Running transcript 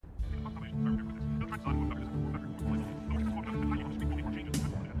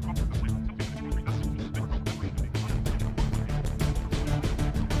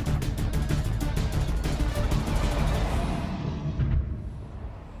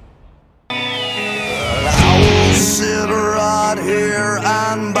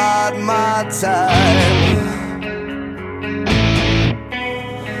time.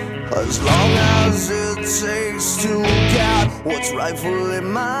 As long as it takes to get what's rightfully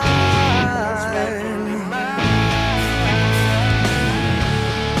mine.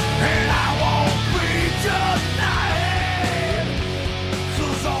 And I won't be denied,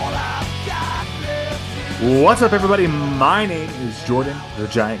 'cause all I've got left is... What's up, everybody? My name is Jordan, the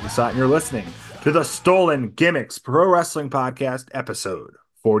Giant Gasot, and you're listening to the Stolen Gimmicks Pro Wrestling Podcast, episode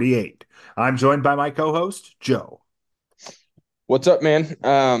 48. I'm joined by my co-host, Joe. What's up, man?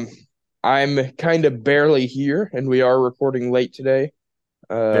 I'm kind of barely here, and we are recording late today.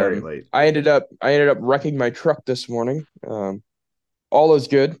 Very late. I ended up wrecking my truck this morning. All is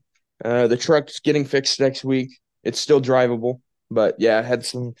good. The truck's getting fixed next week. It's still drivable, but yeah, I had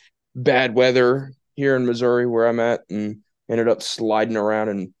some bad weather here in Missouri where I'm at, and ended up sliding around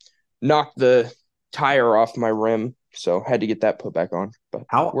and knocked the tire off my rim, so had to get that put back on. But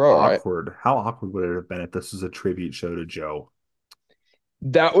we're all right. How awkward would it have been if this was a tribute show to Joe?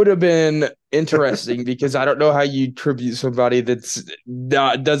 That would have been interesting because I don't know how you tribute somebody that's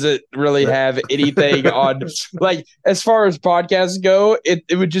doesn't really have anything on, like, as far as podcasts go, it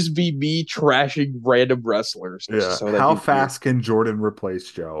would just be me trashing random wrestlers. Yeah. So how fast can Jordan replace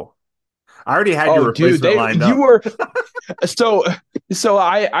Joe? I already had your replacement lined up. You were so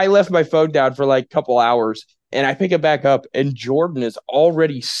I left my phone down for like a couple hours, and I pick it back up, and Jordan is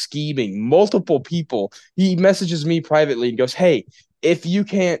already scheming multiple people. He messages me privately and goes, "Hey, if you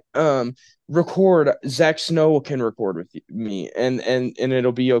can't record, Zach Snow can record with me, and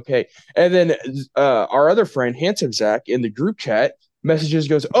it'll be okay." And then our other friend, Handsome Zach, in the group chat messages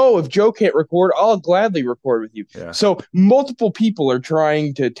goes, "Oh, if Joe can't record, I'll gladly record with you." Yeah. So multiple people are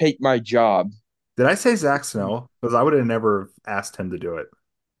trying to take my job. Did I say Zach Snow? Because I would have never asked him to do it.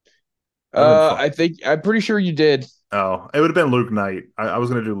 I'm pretty sure you did. Oh, it would have been Luke Knight. I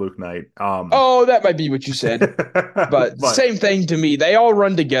was going to do Luke Knight. Oh, that might be what you said. but same thing to me. They all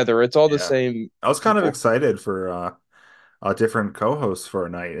run together. It's all the same. I was kind of excited for a different co-host for a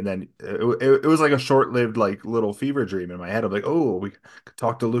night, and then it was like a short-lived like little fever dream in my head. I'm like, oh, we could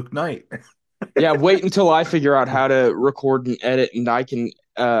talk to Luke Knight. Yeah, wait until I figure out how to record and edit, and I can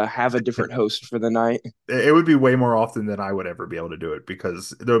have a different host for the night. It would be way more often than I would ever be able to do it,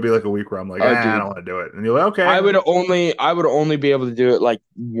 because there would be like a week where I'm like, I don't want to do it, and you're like, okay. I would only be able to do it like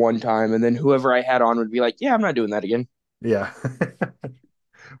one time, and then whoever I had on would be like, yeah, I'm not doing that again. Yeah.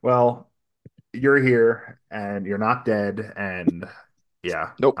 Well, you're here and you're not dead, and yeah.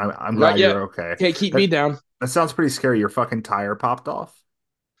 Nope. I'm glad you're okay. Okay, keep me down. That sounds pretty scary. Your fucking tire popped off.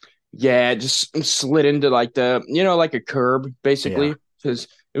 Yeah, just slid into like like a curb, basically. Because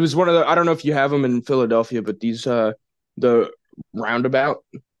it was one of the, I don't know if you have them in Philadelphia, but these the roundabout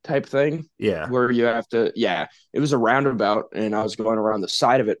type thing. Yeah. Where you have to, it was a roundabout, and I was going around the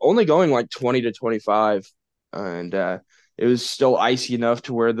side of it, only going like 20 to 25, and it was still icy enough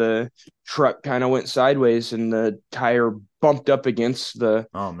to where the truck kind of went sideways, and the tire bumped up against the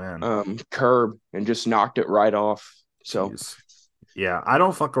curb and just knocked it right off. So. Jeez. Yeah, I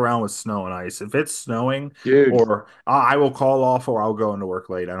don't fuck around with snow and ice. If it's snowing, dude, or I will call off, or I'll go into work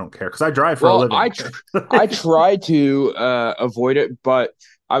late. I don't care, because I drive for a living. I try to avoid it, but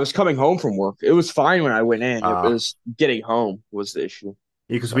I was coming home from work. It was fine when I went in. It was getting home was the issue.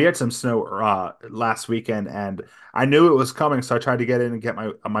 Yeah, because we had some snow last weekend, and I knew it was coming, so I tried to get in and get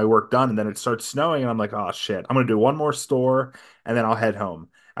my work done, and then it starts snowing, and I'm like, oh shit, I'm gonna do one more store, and then I'll head home.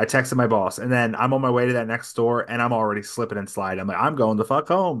 I texted my boss, and then I'm on my way to that next store, and I'm already slipping and sliding. I'm like, I'm going the fuck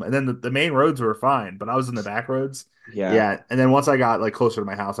home. And then the main roads were fine, but I was in the back roads. Yeah. And then once I got like closer to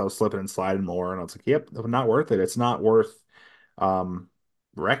my house, I was slipping and sliding more, and I was like, yep, not worth it. It's not worth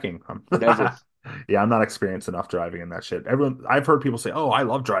wrecking. Never. Yeah, I'm not experienced enough driving in that shit. I've heard people say, oh, I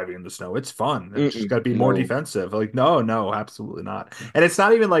love driving in the snow. It's fun. It's just got to be more defensive. Like, no, absolutely not. And it's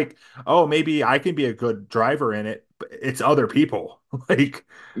not even like, oh, maybe I can be a good driver in it, but it's other people. Like,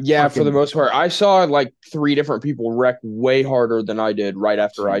 for the most part. I saw like 3 different people wreck way harder than I did right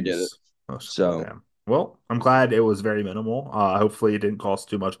after I did it. So, damn. Well, I'm glad it was very minimal. Hopefully it didn't cost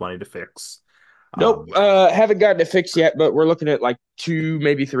too much money to fix. Nope, haven't gotten it fixed yet, but we're looking at like $200,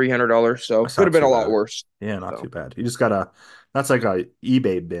 maybe $300. So could have been a lot worse. Yeah, not too bad. You just gotta. That's like a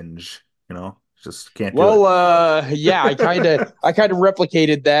eBay binge, Just can't. I kind of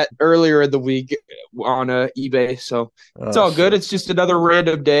replicated that earlier in the week on eBay, so it's all good. It's just another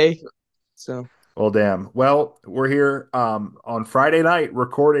random day. So. Well, damn. Well, we're here on Friday night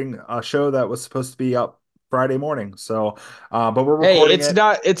recording a show that was supposed to be up Friday morning. So, but we're recording.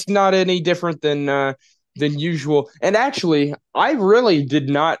 Hey, it's not any different than usual. And actually, I really did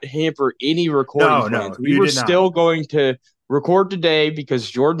not hamper any recording plans. We were still going to record today because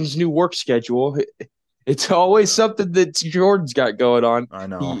Jordan's new work schedule. It's always something that Jordan's got going on. I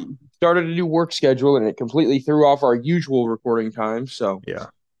know. He started a new work schedule and it completely threw off our usual recording time. So Yeah.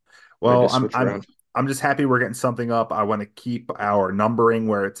 we had Well, to switch around. I'm just happy we're getting something up. I want to keep our numbering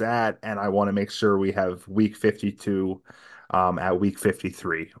where it's at, and I want to make sure we have week 52 at week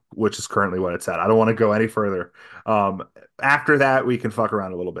 53, which is currently what it's at. I don't want to go any further. After that, we can fuck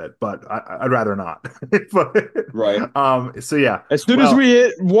around a little bit, but I'd rather not. Right. So yeah. As soon as Well, we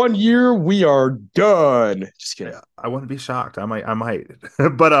hit 1 year, we are done. Just kidding. yeah, I wouldn't be shocked. I might.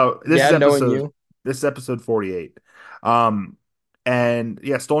 But Yeah, knowing you. this is episode 48. Um and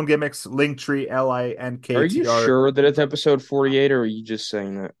yeah, Stolen Gimmicks, Linktree, Are you LINKTR. sure that it's episode 48 or are you just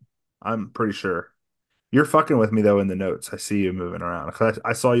saying that? I'm pretty sure. You're fucking with me though in the notes. I see you moving around. 'Cause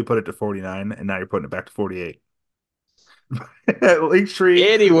I saw you put it to 49 and now you're putting it back to 48. Linktree,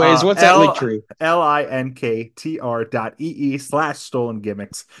 Anyways, what's that link tree? linktr.ee/stolen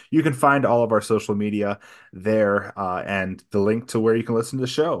gimmicks. You can find all of our social media there, and the link to where you can listen to the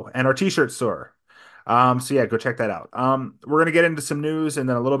show and our t-shirt store. So yeah, go check that out. We're gonna get into some news and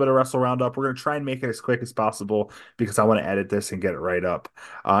then a little bit of Wrestle Roundup. We're gonna try and make it as quick as possible because I want to edit this and get it right up.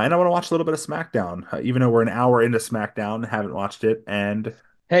 And I want to watch a little bit of SmackDown, even though we're an hour into SmackDown, haven't watched it, and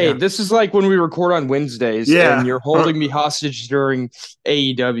Hey, yeah, this is like when we record on Wednesdays and yeah, you're holding me hostage during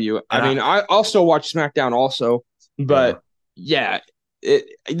AEW. I and mean, I'll still watch SmackDown also, yeah. but yeah,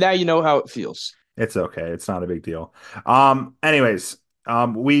 now you know how it feels. It's okay. It's not a big deal. Anyways,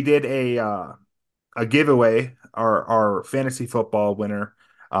 we did a giveaway. Our fantasy football winner,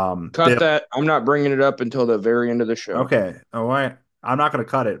 Cut Bill. that. I'm not bringing it up until the very end of the show. Okay, all right. I'm not going to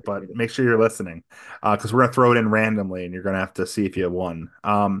cut it, but make sure you're listening, because we're gonna throw it in randomly, and you're gonna have to see if you won.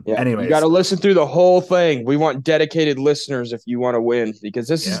 Yeah, you got Anyways, to listen through the whole thing. We want dedicated listeners if you want to win because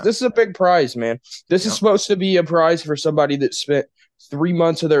yeah, this is a big prize, man. This is yep. supposed to be a prize for somebody that spent 3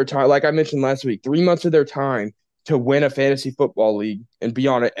 months of their time, like I mentioned last week, 3 months of their time to win a fantasy football league and be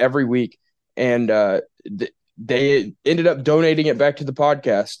on it every week. And they ended up donating it back to the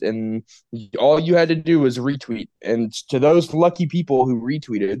podcast, and all you had to do was retweet. And to those lucky people who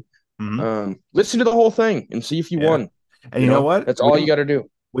retweeted, Hmm. listen to the whole thing and see if you Yeah. won. And you know what? That's all you got to do.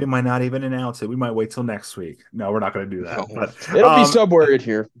 We might not even announce it. We might wait till next week. No, we're not going to do that. No, it'll be somewhere in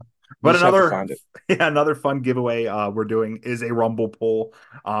here. You But just have to another find it. yeah, another fun giveaway we're doing is a Rumble poll.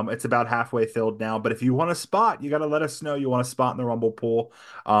 It's about halfway filled now, but if you want a spot, you got to let us know you want a spot in the Rumble poll.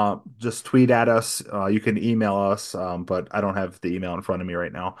 Just tweet at us. You can email us, but I don't have the email in front of me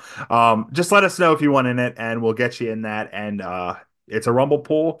right now. Just let us know if you want in it, and we'll get you in that. And it's a Rumble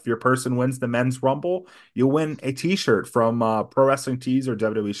poll. If your person wins the men's Rumble, you'll win a T-shirt from Pro Wrestling Tees or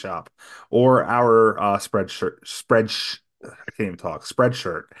WWE Shop, or our I can't even talk.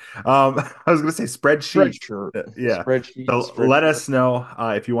 Spreadshirt. I was gonna say spreadsheet. Spreadshirt. Yeah. Spreadsheet. So let Spreadshirt. us know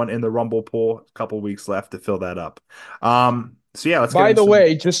if you want in the Rumble poll. A couple weeks left to fill that up. So yeah, let's get By into the some.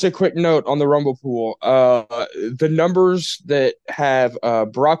 way, just a quick note on the Rumble pool. The numbers that have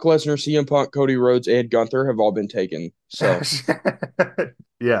Brock Lesnar, CM Punk, Cody Rhodes, and Gunther have all been taken. So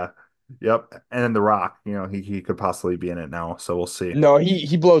Yeah. Yep. And then The Rock, he could possibly be in it now. So we'll see. no,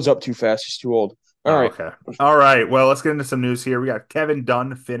 he blows up too fast. He's too old. All Oh, right. okay. All right. Well, let's get into some news here. We got Kevin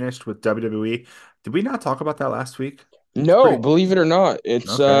Dunn finished with WWE. Did we not talk about that last week? It's No, pretty believe it or not,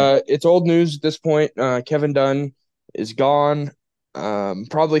 okay. it's old news at this point. Kevin Dunn is gone.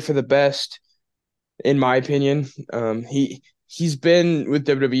 Probably for the best, in my opinion. He's been with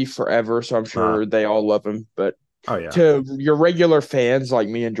WWE forever, so I'm Uh, sure they all love him. But oh yeah. to your regular fans like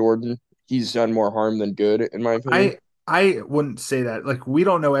me and Jordan, he's done more harm than good, in my opinion. I wouldn't say that. Like we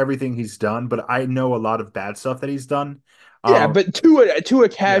don't know everything he's done, but I know a lot of bad stuff that he's done. Yeah, Um, but to a yeah.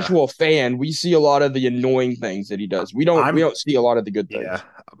 casual fan, we see a lot of the annoying things that he does. We I'm don't see a lot of the good Yeah, things.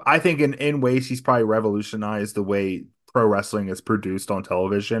 I think in ways he's probably revolutionized the way pro wrestling is produced on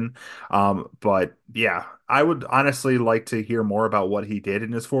television. But yeah, I would honestly like to hear more about what he did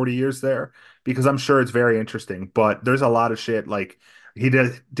in his 40 years there because I'm sure it's very interesting. But there's a lot of shit like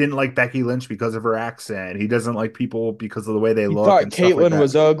didn't like Becky Lynch because of her accent. He doesn't like people because of the way they He look thought and stuff like Caitlyn that.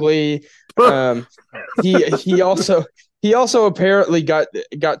 was ugly. Um, he also he also apparently got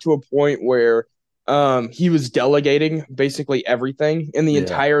to a point where he was delegating basically everything in the Yeah.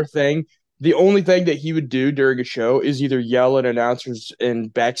 entire thing. The only thing that he would do during a show is either yell at announcers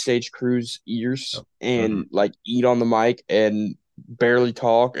and backstage crew's ears Mhm. and like eat on the mic and barely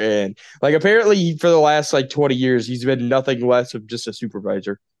talk, and like apparently for the last like 20 years he's been nothing less of just a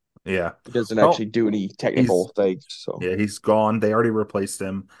supervisor. Yeah. He doesn't actually Well, do any technical he's things. So yeah, he's gone. They already replaced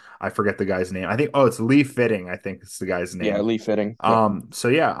him. I forget the guy's name. I think it's Lee Fitting, I think it's the guy's yeah, name. Lee Fitting. Yep. So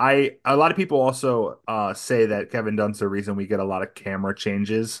yeah, I a lot of people also say that Kevin Dunn's the reason we get a lot of camera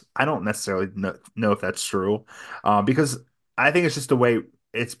changes. I don't necessarily know if that's true, because I think it's just the way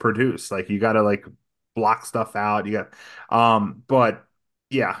it's produced. Like you got to like block stuff out. You got, but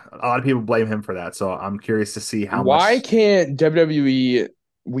yeah, a lot of people blame him for that. So I'm curious to see how Why much. can't WWE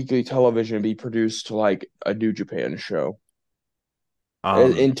weekly television be produced like a New Japan show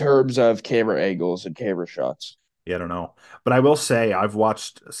Um, in terms of camera angles and camera shots? Yeah, I don't know. But I will say I've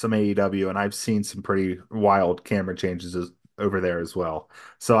watched some AEW and I've seen some pretty wild camera changes over there as well.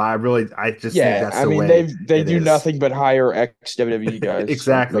 So I just think Yeah, that's I the mean way they it do is. nothing but hire ex WWE guys,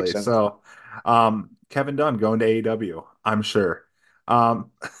 so makes Exactly. sense. So Kevin Dunn going to AEW, I'm sure.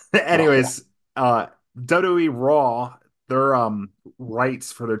 Oh yeah. Anyways, WWE Raw, their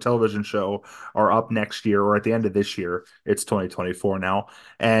rights for their television show are up next year or at the end of this year. It's 2024 now.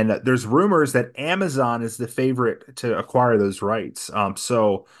 And there's rumors that Amazon is the favorite to acquire those rights.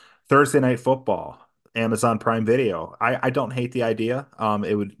 So Thursday Night Football, Amazon Prime Video. I don't hate the idea.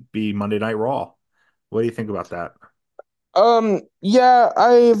 It would be Monday Night Raw. What do you think about that? Yeah,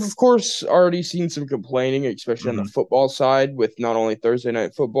 I've of course already seen some complaining, especially on the Hmm. football side, with not only Thursday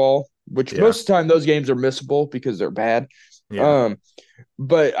night football, which Yeah. most of the time those games are missable because they're bad. Yeah. Um,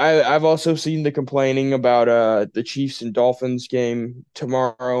 but I've also seen the complaining about the Chiefs and Dolphins game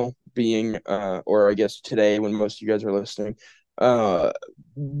tomorrow being or I guess today when most of you guys are listening. Uh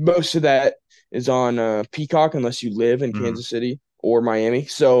Most of that is on Peacock unless you live in Hmm. Kansas City or Miami.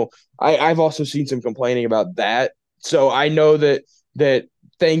 So I've also seen some complaining about that. So I know that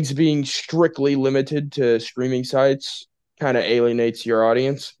things being strictly limited to streaming sites kind of alienates your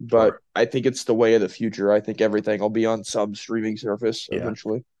audience, but Sure. I think it's the way of the future. I think everything will be on some streaming service Yeah.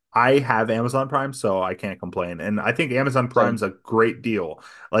 eventually. I have Amazon Prime, so I can't complain. And I think Amazon Same. Prime's a great deal.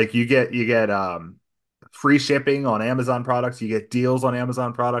 Like you get free shipping on Amazon products, you get deals on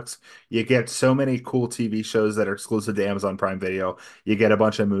Amazon products, you get so many cool TV shows that are exclusive to Amazon Prime Video. You get a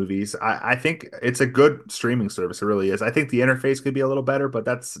bunch of movies. I think it's a good streaming service. It really is. I think the interface could be a little better, but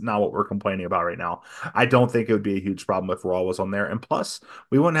that's not what we're complaining about right now. I don't think it would be a huge problem if Raw was on there. And plus,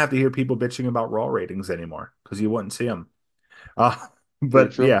 we wouldn't have to hear people bitching about Raw ratings anymore because you wouldn't see them. Uh, Very but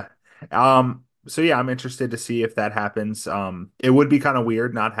true. yeah. So yeah, I'm interested to see if that happens. It would be kind of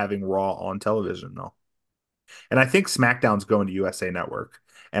weird not having Raw on television though. And I think SmackDown's going to USA Network.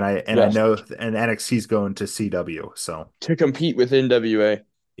 And I Yes. know and NXT's going to CW. So To compete with NWA.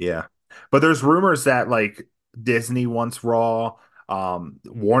 yeah. But there's rumors that like Disney wants Raw,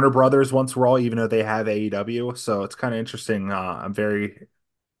 Warner Brothers wants Raw, even though they have AEW. So it's kind of interesting.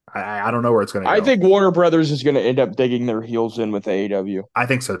 I don't know where it's gonna I go. think Warner Brothers is going to end up digging their heels in with AEW I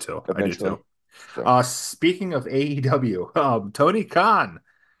think so too. I do too. eventually. So, Speaking of AEW, Tony Khan,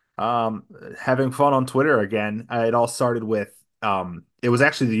 um, having fun on Twitter again. It all started with it was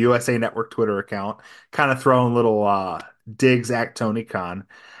actually the USA Network Twitter account, kind of throwing little digs at Tony Khan.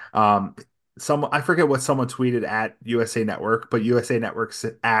 Um, I forget what someone tweeted at USA Network, but USA Network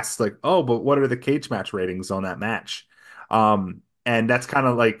asked like, "Oh, but what are the cage match ratings on that match?" And that's kind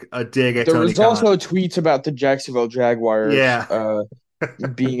of like a dig at there Tony was Khan. also tweets about the Jacksonville Jaguars Yeah.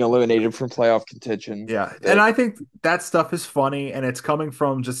 being eliminated from playoff contention. Yeah, and That I think that stuff is funny, and it's coming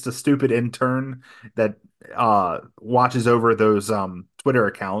from just a stupid intern that watches over those Twitter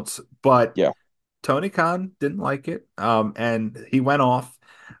accounts. But yeah, Tony Khan didn't like it, and he went off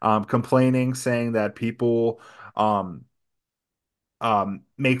complaining, saying that people um,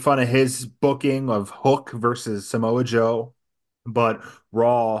 make fun of his booking of Hook versus Samoa Joe, but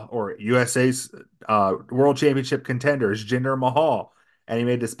Raw or USA's World Championship contender is Jinder Mahal. And he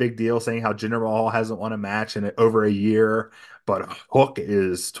made this big deal saying how Jinder Mahal hasn't won a match in over a year, but Hook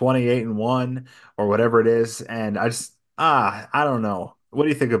is 28-1 or whatever it is. And I don't know. What do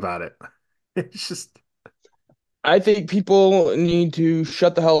you think about it? It's just, I think people need to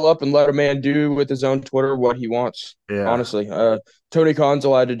shut the hell up and let a man do with his own Twitter what he wants. yeah. Honestly, Tony Khan's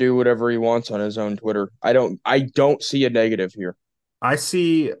allowed to do whatever he wants on his own Twitter. I don't see a negative here. I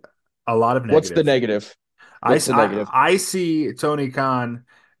see a lot of What's the negative. negative? What's the negative? I see Tony Khan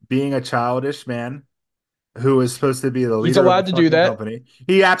being a childish man who is supposed to be the He's leader of a allowed to do fucking that. company.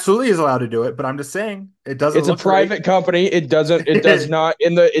 He absolutely is allowed to do it, but I'm just saying it doesn't It's a look great. private company. It does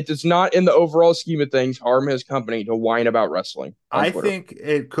not in the overall scheme of things harm his company to whine about wrestling on I Twitter. think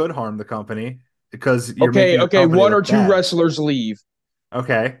it could harm the company because you're Okay, making your okay, company one or look two bad. wrestlers leave.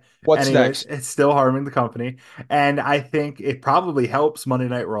 Okay. What's Anyways, next? it's still harming the company, and I think it probably helps Monday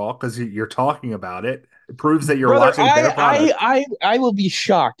Night Raw because you're talking about it. It proves that you're Brother, watching their product. I will be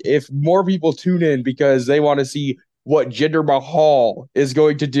shocked if more people tune in because they want to see what Jinder Mahal is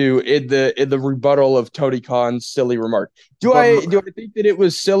going to do in the rebuttal of Tony Khan's silly remark. But Do I think that it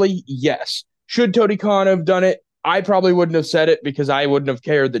was silly? Yes. Should Tony Khan have done it? I probably wouldn't have said it because I wouldn't have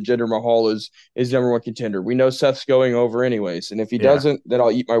cared that Jinder Mahal is number one contender. We know Seth's going over anyways, and if he yeah, doesn't, then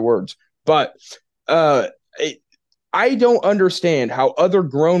I'll eat my words. But uh, I don't understand how other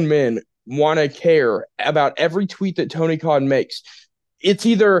grown men want to care about every tweet that Tony Khan makes. It's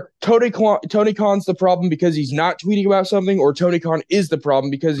either Tony Khan's the problem because he's not tweeting about something, or Tony Khan is the problem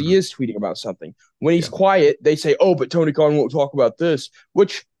because he mhm, is tweeting about something. When he's yeah, quiet, they say, "Oh, but Tony Khan won't talk about this,"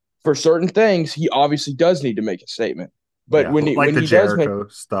 which for certain things he obviously does need to make a statement. But yeah. Like when the he does make, Jericho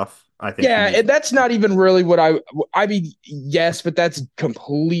stuff, I think he yeah, needs. and that's not even really what I mean, yes, but that's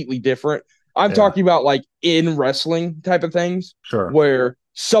completely different. I'm Yeah, talking about like in wrestling type of things sure. where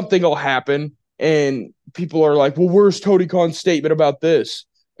something will happen and people are like, "Well, where's Tony Khan's statement about this?"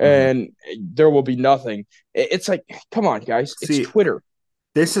 Hmm. And there will be nothing. It's like, come on, guys, it's See, Twitter.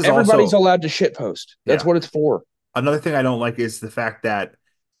 this is Everybody's also, allowed to shitpost. That's yeah. what it's for. Another thing I don't like is the fact that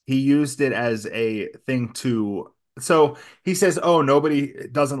he used it as a thing to. So he says, "Oh,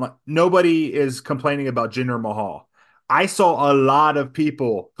 nobody is complaining about Jinder Mahal." I saw a lot of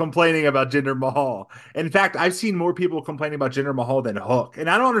people complaining about Jinder Mahal. In fact, I've seen more people complaining about Jinder Mahal than Hook, and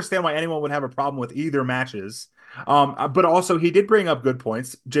I don't understand why anyone would have a problem with either matches. But also he did bring up good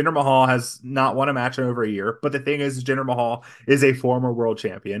points. Jinder Mahal has not won a match in over a year, but the thing is, Jinder Mahal is a former world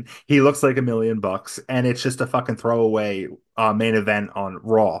champion. He looks like $1 million, and it's just a fucking throwaway main event on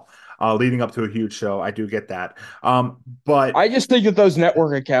Raw, leading up to a huge show. I do get that, but I just think that those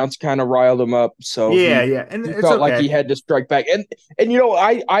network accounts kind of riled him up, so yeah, yeah, and he it's felt like he okay. had to strike back. And you know,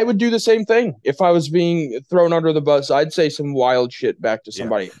 I would do the same thing if I was being thrown under the bus. I'd say some wild shit back to Yeah,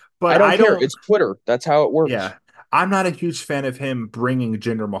 somebody. I but don't I care. don't. It's Twitter. That's how it works. Yeah, I'm not a huge fan of him bringing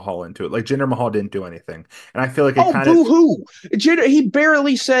Jinder Mahal into it. Like Jinder Mahal didn't do anything, and I feel like it Oh, kind boo of. hoo! He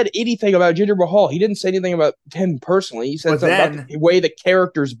barely said anything about Jinder Mahal. He didn't say anything about him personally. He said But something about then, the way the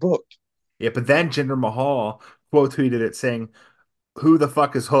character's booked. yeah, but then Jinder Mahal quote tweeted it saying, "Who the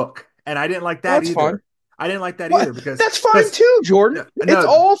fuck is Hook?" And I didn't like Well, that that's fine. either. I didn't like that either What? because That's fine because too, Jordan. It's no,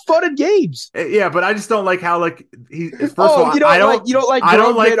 all fun and games. yeah, but I just don't like how like he. First of Oh, all, I you don't don't like I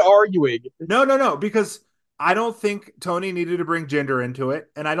don't grown men like arguing. no, because I don't think Tony needed to bring Jinder into it,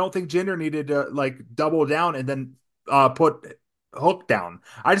 and I don't think Jinder needed to like double down and then put Hook down.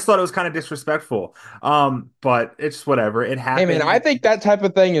 I just thought it was kind of disrespectful. But it's whatever. It Hey man, I happened. think that type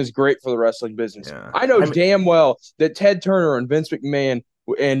of thing is great for the wrestling business. Yeah. I know I mean, damn well that Ted Turner and Vince McMahon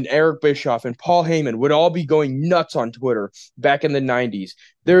and Eric Bischoff and Paul Heyman would all be going nuts on Twitter back in the 90s.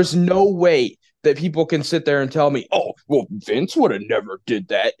 yeah. There's no way that people can sit there and tell me, "Oh, well, Vince would have never did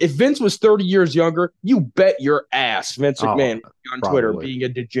that." If Vince was 30 years younger, you bet your ass Vince McMahon Oh, would be on Twitter probably. being a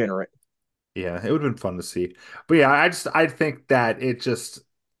degenerate. Yeah, it would have been fun to see. But yeah, I think that it just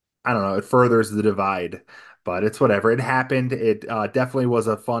I don't know, it furthers the divide, but it's whatever. It happened. It definitely was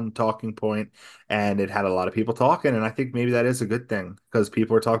a fun talking point, and it had a lot of people talking, and I think maybe that is a good thing because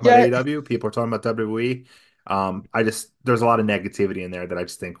people are talking about Yeah, AEW, people are talking about WWE. I just there's a lot of negativity in there that I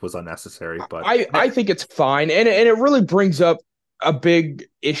just think was unnecessary, but I think it's fine, and it really brings up a big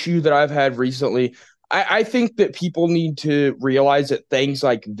issue that I've had recently. I think that people need to realize that things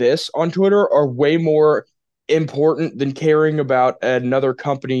like this on Twitter are way more important than caring about another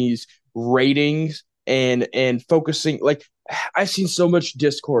company's ratings and focusing. Like I've seen so much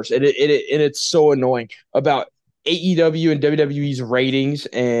discourse, and it's so annoying about AEW and WWE's ratings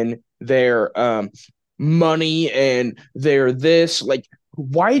and their money and their this like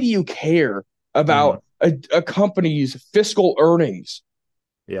why do you care mhm, about a company's fiscal earnings?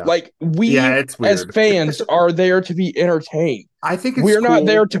 yeah, Like yeah, we it's as weird. fans are there to be entertained. I think it's We're not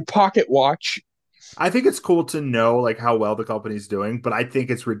there cool. to pocket watch. I think it's cool to know like how well the company's doing, but I think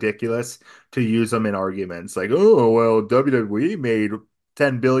it's ridiculous to use them in arguments like, oh, well, WWE made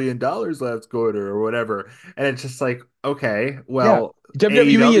 $10 billion last quarter or whatever. And it's just like, okay, Yeah. well,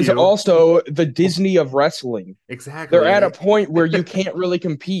 WWE is AEW, also the Disney of wrestling. They're at a exactly. point where you can't really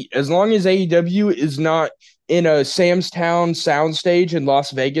compete. As long as AEW is not in a Sam's Town soundstage in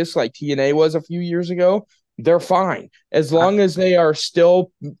Las Vegas like TNA was a few years ago, they're fine. As I, long as they are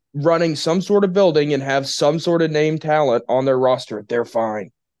still running some sort of building and have some sort of name talent on their roster, they're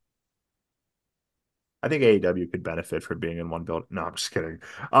fine. I think AEW could benefit from being in one building. No, I'm just kidding.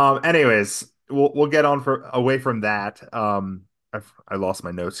 Anyways, we'll get on for away from that. I lost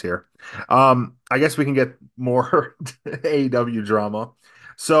my notes here. I guess we can get more AEW drama.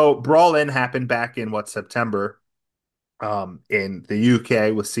 So Brawl In happened back in September, in the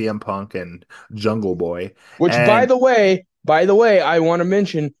UK with CM Punk and Jungle Boy. Which, And by the way, I want to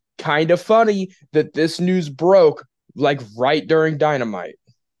mention, kind of funny that this news broke like right during Dynamite.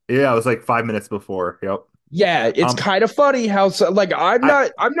 yeah, it was like 5 minutes before. Yep. Yeah, it's Um, kind of funny how like I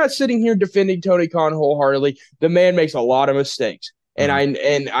I'm not sitting here defending Tony Khan wholeheartedly. The man makes a lot of mistakes. And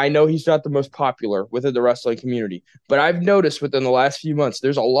mhm. I know he's not the most popular within the wrestling community, but I've noticed within the last few months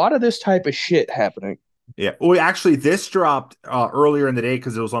there's a lot of this type of shit happening. Yeah. Well, actually, this dropped earlier in the day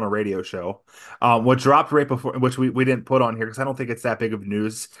because it was on a radio show. What dropped right before, which we didn't put on here because I don't think it's that big of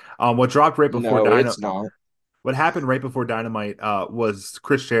news. What dropped right before No, it's not. What happened right before Dynamite was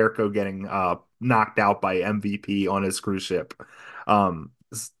Chris Jericho getting knocked out by MVP on his cruise ship.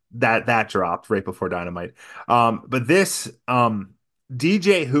 That dropped right before Dynamite. But this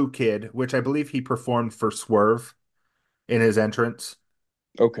DJ Who Kid, which I believe he performed for Swerve in his entrance.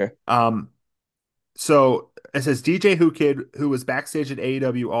 Okay. Um, so it says DJ Who Kid, who was backstage at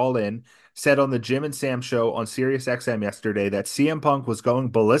AEW All In, said on the Jim and Sam show on Sirius XM yesterday that CM Punk was going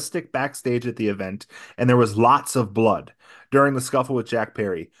ballistic backstage at the event and there was lots of blood during the scuffle with Jack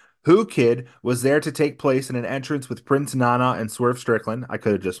Perry. Who Kid was there to take place in an entrance with Prince Nana and Swerve Strickland. I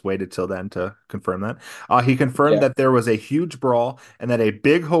could have just waited till then to confirm that. He confirmed Yeah. that there was a huge brawl and that a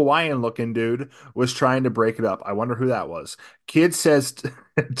big Hawaiian looking dude was trying to break it up. I wonder who that was. Kid says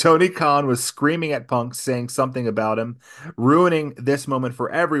Tony Khan was screaming at Punk, saying something about him, ruining this moment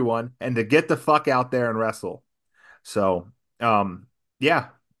for everyone, and to get the fuck out there and wrestle. So, yeah,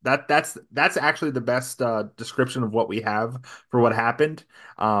 that's actually the best description of what we have for what happened.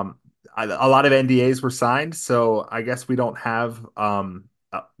 A lot of NDAs were signed, so I guess we don't have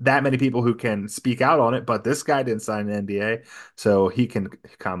that many people who can speak out on it. But this guy didn't sign an NDA, so he can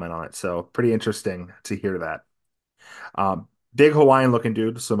comment on it. So, pretty interesting to hear that. Big Hawaiian looking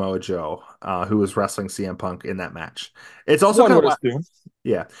dude, Samoa Joe, who was wrestling CM Punk in that match. It's also One kind of would wild. assume.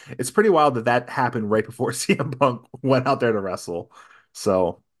 Yeah, it's pretty wild that that happened right before CM Punk went out there to wrestle.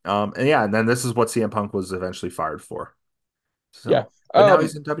 So, and yeah, and then this is what CM Punk was eventually fired for. Yeah. So, but now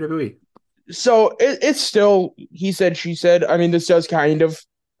he's in WWE. So it's still he said, she said. I mean, this does kind of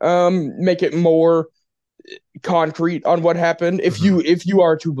make it more concrete on what happened Hmm. if you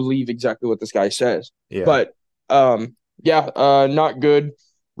are to believe exactly what this guy says. Yeah. But yeah, not good.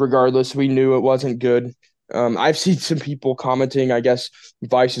 Regardless, we knew it wasn't good. I've seen some people commenting. I guess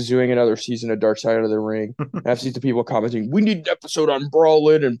Vice is doing another season of Dark Side of the Ring. I've seen some people commenting, "We need an episode on Brawl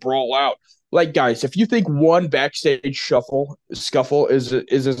In and Brawl Out." Like, guys, if you think one backstage scuffle is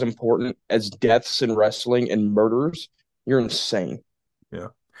as important as deaths in wrestling and murders, you're insane. Yeah.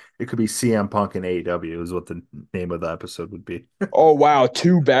 It could be CM Punk and AEW is what the name of the episode would be. Oh wow,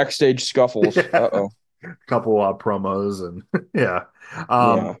 two backstage scuffles. Yeah. Uh-oh. Couple promos and yeah.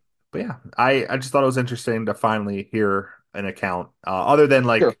 Yeah. But yeah, I just thought it was interesting to finally hear an account other than Sure.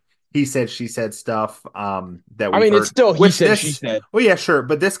 like he said she said stuff that I we've mean, it's heard, still he which said, she this, said. well, yeah, sure,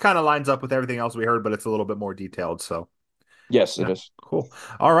 but this kind of lines up with everything else we heard, but it's a little bit more detailed. So Yes, it yeah, is. cool.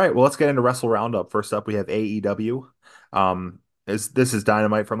 All right, well, let's get into Wrestle Roundup. First up, we have AEW. Is this is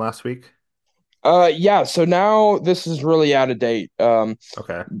Dynamite from last week? Yeah, so now this is really out of date.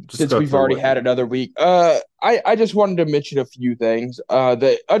 Okay, just Since go we've through already what. had another week. I just wanted to mention a few things.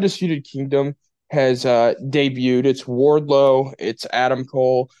 The Undisputed Kingdom has debuted. It's Wardlow, it's Adam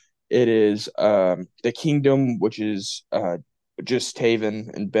Cole, it is the Kingdom, which is just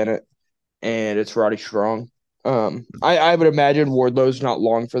Taven and Bennett, and it's Roddy Strong. I would imagine Wardlow's not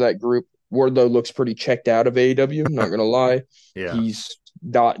long for that group. Wardlow looks pretty checked out of AEW, not gonna lie. Yeah. He's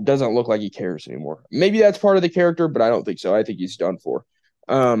not doesn't look like he cares anymore. Maybe that's part of the character, but I don't think so. I think he's done for.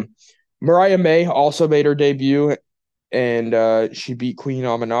 Um, Mariah May also made her debut, and she beat Queen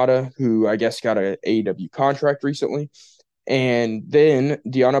Aminata, who I guess got a AEW contract recently. And then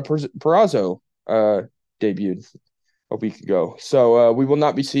Deonna Purrazzo debuted a week ago. So we will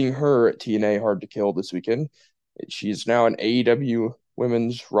not be seeing her at TNA Hard to Kill this weekend. She is now an AEW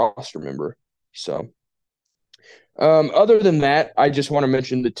women's roster member. So other than that, I just want to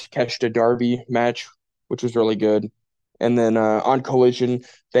mention the Takeshita Darby match, which was really good. And then on Collision,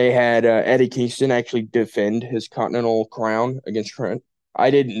 they had Eddie Kingston actually defend his Continental crown against Trent. I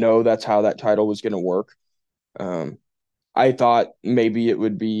didn't know that's how that title was going to work. Um, I thought maybe it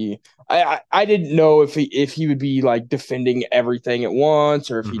would be. I didn't know if he would be like defending everything at once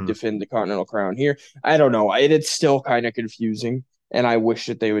or if he'd Hmm. defend the Continental crown here. I don't know. It's still kind of confusing, and I wish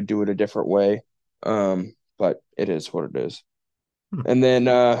that they would do it a different way. But it is what it is. Hmm. And then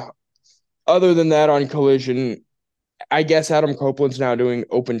other than that, on Collision, I guess Adam Copeland's now doing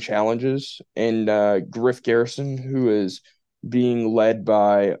open challenges, and Griff Garrison, who is being led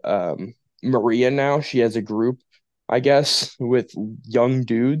by Maria now. She has a group, I guess, with young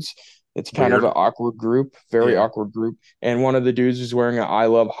dudes. It's kind of an Weird. awkward group, very Yeah. awkward group. And one of the dudes is wearing a I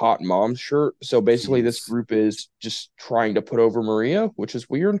Love Hot Mom shirt. So basically, this Jeez. group is just trying to put over Maria, which is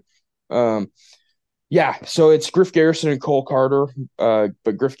weird. Um, yeah, so it's Griff Garrison and Cole Carter.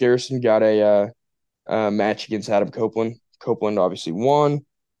 But Griff Garrison got a match against Adam Copeland. Copeland obviously won.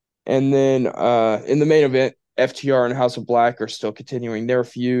 And then in the main event, FTR and House of Black are still continuing their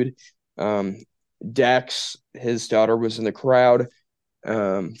feud. Um, Dax, his daughter, was in the crowd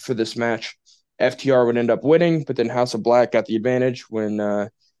for this match. FTR would end up winning, but then House of Black got the advantage when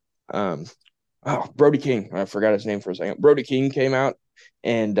um, Brody King, I forgot his name for a second. Brody King came out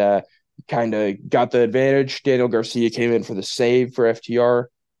and kind of got the advantage. Daniel Garcia came in for the save for FTR.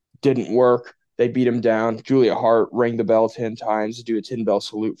 Didn't work. They beat him down. Julia Hart rang the bell 10 times to do a 10 bell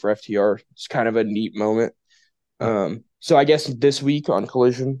salute for FTR. It's kind of a neat moment. Hmm. So I guess this week on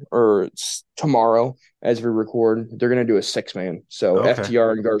Collision, or it's tomorrow as we record, they're going to do a 6-man. So Okay.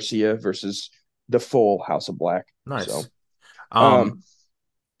 FTR and Garcia versus the full House of Black. So Nice. um, Um,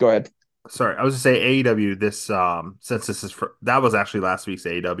 go ahead. Sorry, I was to say AEW this since this is for that was actually last week's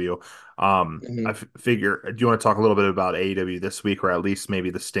AEW. Mhm. Figure do you want to talk a little bit about AEW this week or at least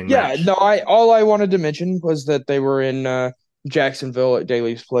maybe the Sting Yeah, no, match? I all I wanted to mention was that they were in Jacksonville at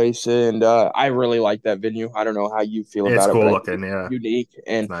Daly's Place, and I really like that venue. I don't know how you feel It's about it, but cool I think looking, it's yeah. unique It's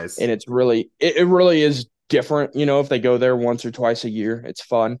and nice. it really is different. You know, if they go there once or twice a year, it's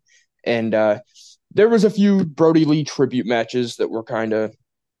fun. And there was a few Brody Lee tribute matches that were kind of,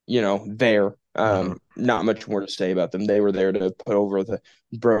 there. Hmm. Not much more to say about them. They were there to put over the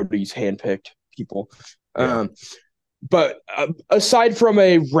Brody's handpicked people. Yeah. Um, but aside from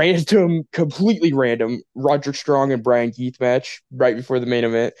a random, completely random Roderick Strong and Brian Keith match right before the main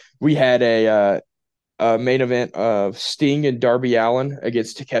event, we had a main event of Sting and Darby Allin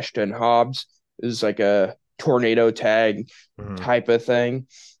against Takeshita and Hobbs. It was like a tornado tag Hmm. type of thing.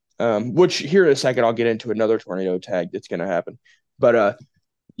 Which here in a second I'll get into another tornado tag that's going to happen. But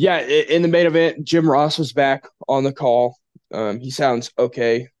yeah, in the main event, Jim Ross was back on the call. He sounds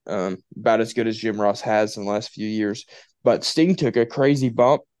okay, about as good as Jim Ross has in the last few years. But Sting took a crazy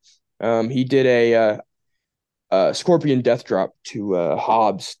bump. He did a Scorpion Death Drop to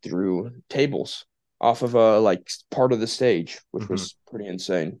Hobbs through tables off of a like part of the stage, which Hmm. was pretty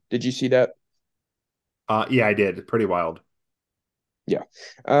insane. Did you see that? Yeah, I did. Pretty wild. Yeah.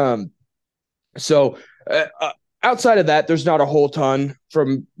 Um, So outside of that, there's not a whole ton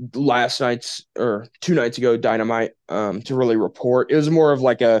from last night's or 2 nights ago Dynamite to really report. It was more of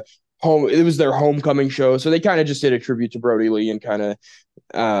like a home. It was their homecoming show, so they kind of just did a tribute to Brody Lee and kind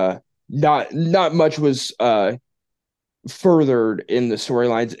of not much was furthered in the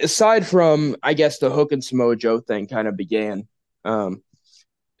storylines aside from I guess the Hook and Samoa Joe thing kind of began. Um,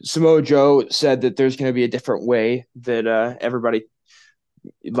 Samoa Joe said that there's going to be a different way that everybody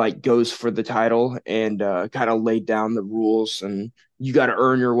like goes for the title and kind of laid down the rules and you got to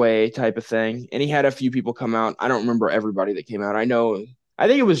earn your way type of thing. And he had a few people come out. I don't remember everybody that came out. I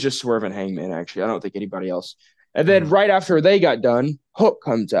think it was just Swerve and Hangman actually. I don't think anybody else. And then Hmm. right after they got done, Hook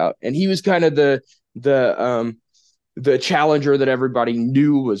comes out and he was kind of the the challenger that everybody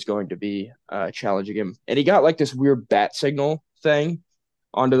knew was going to be challenging him. And he got like this weird bat signal thing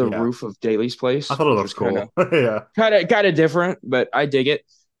onto the Yeah. roof of Daly's I place, thought it which was looked kind of cool. Yeah. different, but I dig it.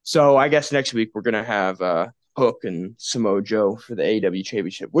 So I guess next week we're gonna have Hook and Samoa Joe for the AEW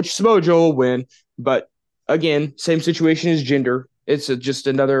Championship, which Samoa Joe will win. But again, same situation as Jinder. It's just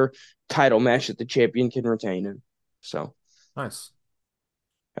another title match that the champion can retain. And so, Nice.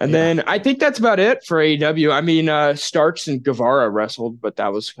 and Yeah. then I think that's about it for AEW. I mean, Starks and Guevara wrestled, but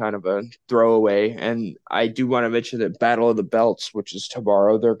that was kind of a throwaway. And I do want to mention that Battle of the Belts, which is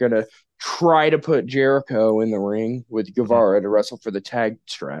tomorrow, they're gonna try to put Jericho in the ring with Mhm. Guevara to wrestle for the tag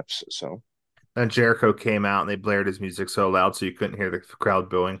straps. So, And Jericho came out and they blared his music so loud so you couldn't hear the crowd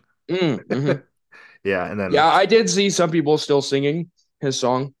booing. mm-hmm. Yeah, and then Yeah, I did see some people still singing his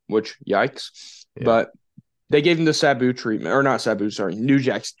song, which yikes. yeah. But they gave him the Sabu treatment, or not Sabu, sorry, New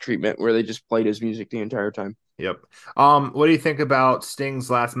Jack's treatment, where they just played his music the entire time. Yep. What do you think about Sting's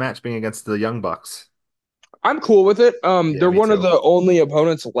last match being against the Young Bucks? I'm cool with it. Yeah, They're me one of too. the only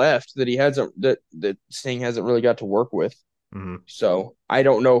opponents left that he hasn't that Sting hasn't really got to work with. Hmm. So I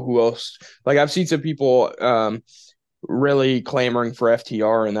don't know who else. Like I've seen some people really clamoring for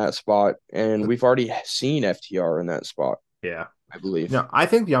FTR in that spot, and we've already seen FTR in that spot, Yeah. I believe. No, I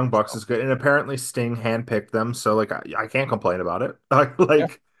think the Young Bucks So is good, and apparently Sting handpicked them, so like I can't complain about it. yeah,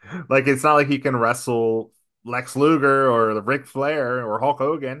 Like it's not like he can wrestle Lex Luger or the Ric Flair or Hulk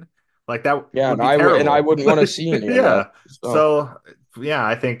Hogan. Like that Yeah, would and be I terrible. wouldn't want to see any of that. Yeah. So So yeah,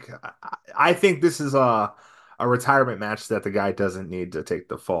 I think this is a retirement match that the guy doesn't need to take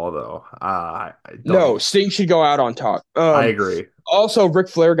the fall though. I don't no, need. Sting should go out on top. I agree. Also, Ric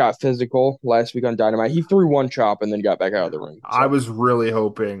Flair got physical last week on Dynamite. He threw one chop and then got back out of the ring. I So, was really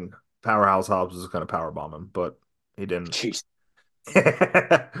hoping Powerhouse Hobbs was going to power bomb him, but he didn't. jeez.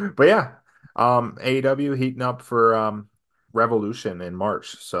 But yeah, AEW heating up for Revolution in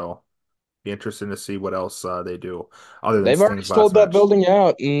March, so be interesting to see what else they do other than They've already Sting's last sold that match. building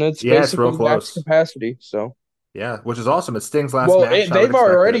out, and it's Yeah, it's real basically max close. capacity. So, Yeah, which is awesome. It's Sting's last well, match. I would they've expect it.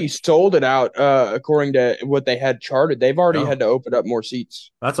 already sold it out according to what they had charted. They've already had Oh, to open up more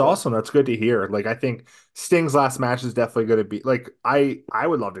seats. that's So, awesome. That's good to hear. Like I think Sting's last match is definitely going to be like I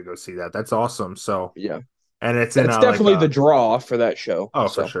would love to go see that. That's awesome. So yeah, and it's in that's like definitely the draw for that show. oh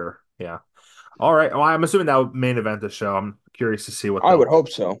for So, sure. Yeah. All right. Well, I'm assuming that would main event the show. I'm curious to see what I would they'll hope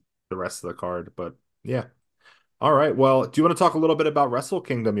so. the rest of the card, but yeah. All right. Well, do you want to talk a little bit about Wrestle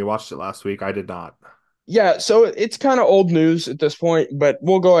Kingdom? You watched it last week. I did not. Yeah, so it's kind of old news at this point, but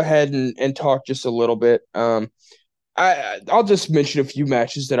we'll go ahead and talk just a little bit. I'll just mention a few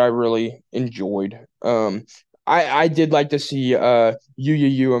matches that I really enjoyed. I did like to see Yuya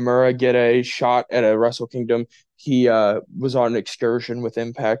Uemura get a shot at a Wrestle Kingdom. He was on an excursion with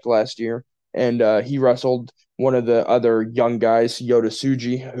Impact last year, and he wrestled one of the other young guys, Yota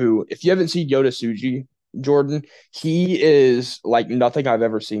Tsuji, who, if you haven't seen Yota Tsuji, Jordan, he is like nothing I've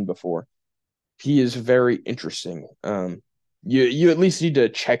ever seen before. He is very interesting. You at least need to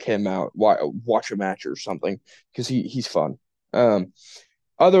check him out, watch a match or something because he's fun. Um,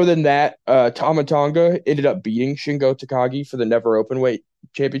 other than that, Tama Tonga ended up beating Shingo Takagi for the Never Openweight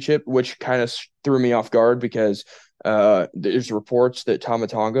Championship, which kind of threw me off guard because there's reports that Tama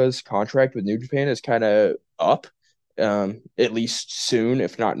Tonga's contract with New Japan is kind of up, at least soon,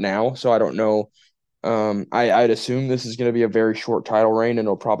 if not now. So I don't know. I'd assume this is going to be a very short title reign, and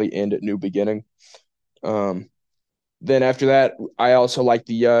it'll probably end at New Beginning. Um, then after that, I also like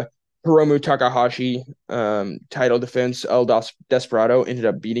the Hiromu Takahashi title defense. Desperado ended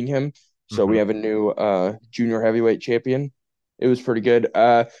up beating him, so we Hmm. have a new junior heavyweight champion. It was pretty good.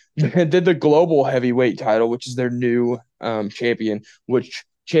 Did the global heavyweight title, which is their new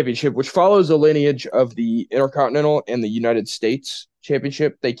championship, which follows the lineage of the Intercontinental and the United States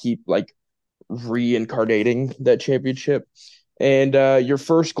Championship. They keep like reincarnating that championship. And your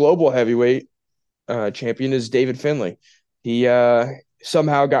first global heavyweight champion is David Finlay. He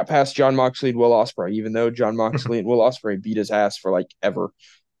somehow got past John Moxley and Will Ospreay, even though John Moxley and Will Ospreay beat his ass for like ever.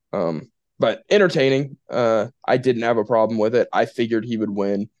 But entertaining. I didn't have a problem with it. I figured he would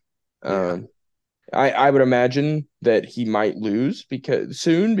win. Yeah. I would imagine that he might lose because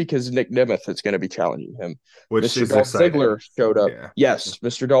Nick Nemeth is going to be challenging him. Which Mr. is Dolph exciting. Ziggler showed up. Yeah. Yes,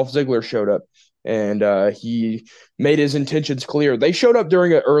 Mr. Dolph Ziggler showed up, and he made his intentions clear. They showed up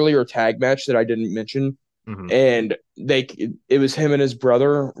during an earlier tag match that I didn't mention, Hmm. and it was him and his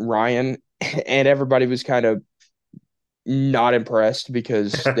brother Ryan, and everybody was kind of not impressed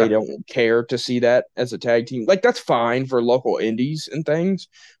because they don't care to see that as a tag team. Like that's fine for local indies and things,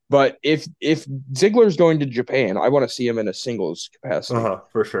 but if Ziggler's going to Japan, I want to see him in a singles capacity.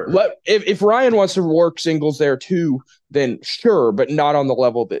 For sure. If Ryan wants to work singles there too, then sure, but not on the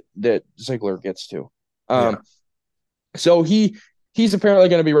level that Ziggler gets to. Yeah. So he's apparently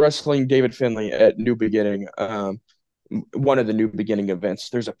going to be wrestling David Finlay at New Beginning. One of the New Beginning events.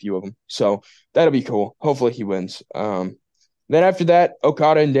 There's a few of them, so that'll be cool. Hopefully he wins. Then after that,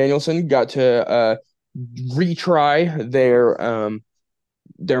 Okada and Danielson got to retry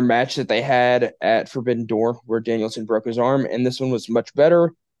their match that they had at Forbidden Door, where Danielson broke his arm, and this one was much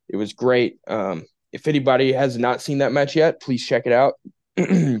better. It was great. If anybody has not seen that match yet, please check it out.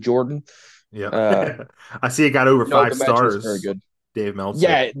 Jordan. Yeah. I see it got over No, five the match was very stars. good. Dave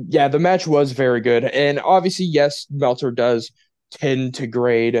Meltzer. Yeah, the match was very good. And obviously, yes, Meltzer does tend to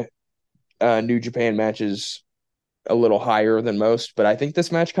grade New Japan matches a little higher than most, but I think this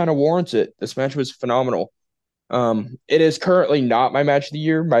match kind of warrants it. This match was phenomenal. It is currently not my match of the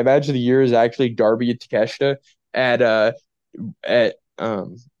year. My match of the year is actually Darby and Takeshita at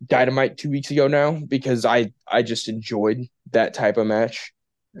Dynamite 2 weeks ago now because I just enjoyed that type of match.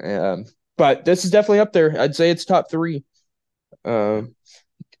 But this is definitely up there. I'd say it's top three.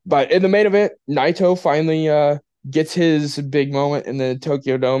 But in the main event, Naito finally gets his big moment in the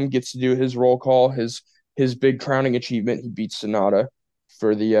Tokyo Dome, gets to do his roll call, his big crowning achievement. He beats Sonata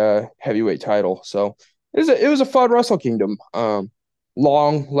for the heavyweight title. So it was a fun Wrestle Kingdom.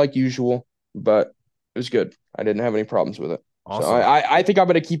 Long like usual, but it was good. I didn't have any problems with it. So Awesome. I think I'm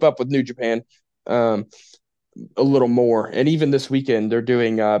going to keep up with New Japan. a little more. And even this weekend, they're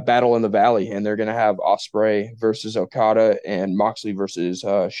doing Battle in the Valley, and they're going to have Osprey versus Okada and Moxley versus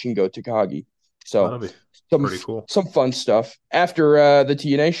Shingo Takagi. So That'll be some pretty cool. some fun stuff after the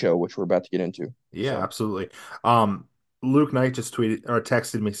TNA show, which we're about to get into. Yeah, So absolutely. Um, Luke Knight just tweeted or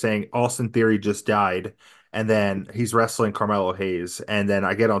texted me saying Austin Theory just died, and then he's wrestling Carmelo Hayes. And then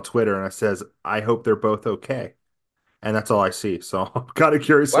I get on Twitter and it says, I hope they're both okay. And that's all I see. So I'm kind of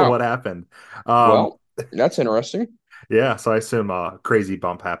curious on wow, what happened. Um, well, that's interesting. yeah, so I assume a crazy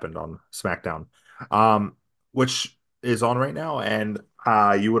bump happened on SmackDown, um, which is on right now, and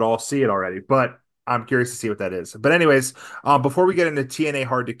you would all see it already. But I'm curious to see what that is. But anyways, before we get into TNA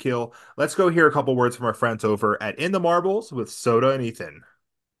Hard to Kill, let's go hear a couple words from our friends over at In the Marbles with Soda and Ethan.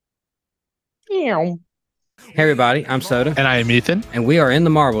 Yeah. Hey everybody, I'm Soda. And I am Ethan. And we are In the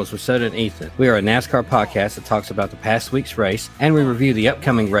Marbles with Soda and Ethan. We are a NASCAR podcast that talks about the past week's race, and we review the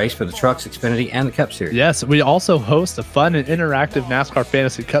upcoming race for the Trucks, Xfinity, and the Cup Series. Yes, we also host a fun and interactive NASCAR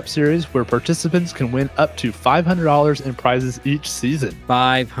Fantasy Cup Series where participants can win up to $500 in prizes each season.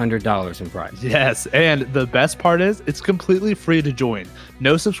 $500 in prize. Yes, and the best part is it's completely free to join.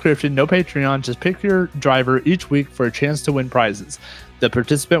 No subscription, no Patreon, just pick your driver each week for a chance to win prizes. The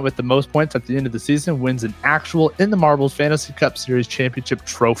participant with the most points at the end of the season wins an actual In the Marbles Fantasy Cup Series Championship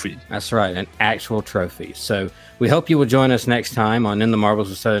trophy. That's right, an actual trophy. So we hope you will join us next time on In the Marbles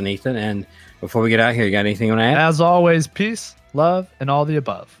with Soda and Ethan. And before we get out here, you got anything you want to add? As always, peace, love, and all the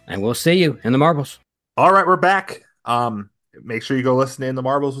above. And we'll see you in the Marbles. All right, we're back. Make sure you go listen to In the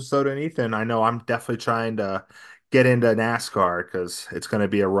Marbles with Soda and Ethan. I know I'm definitely trying to get into NASCAR because it's going to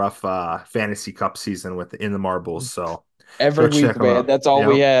be a rough fantasy cup season with In the Marbles. So Every go check week, them man. out. That's all Yep.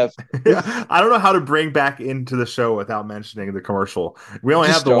 we have. I don't know how to bring back into the show without mentioning the commercial. We only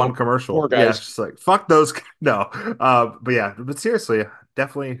Just have the one don't. commercial. Poor Yeah, guys. it's just like fuck those. No, but yeah, but seriously,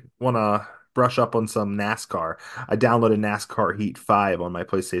 definitely want to brush up on some NASCAR. I downloaded NASCAR Heat 5 on my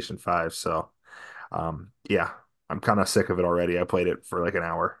PlayStation 5, so yeah, I'm kind of sick of it already. I played it for like an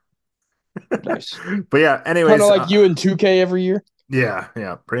hour. Nice. But yeah, Kind of anyways, like you in 2K every year. yeah,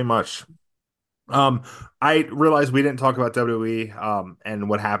 pretty much. Um, I realized we didn't talk about WWE and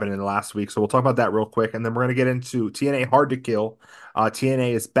what happened in the last week, so we'll talk about that real quick, and then we're gonna get into TNA Hard to Kill.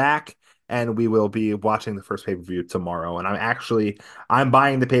 TNA is back, and we will be watching the first pay-per-view tomorrow. And I'm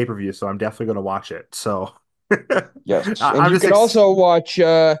buying the pay-per-view, so I'm definitely gonna watch it. So Yes, and I'm you just can also watch.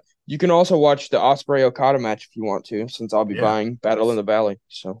 You can also watch the Osprey Okada match if you want to, since I'll be yeah, buying Battle in the Valley.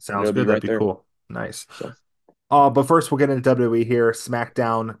 So sounds it'll be good. That'd right be there. cool. Nice. So But first, we'll get into WWE here.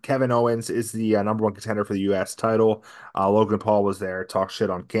 SmackDown. Kevin Owens is the number one contender for the U.S. title. Logan Paul was there, talk shit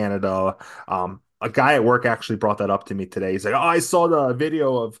on Canada. A guy at work actually brought that up to me today. He's like, "Oh, I saw the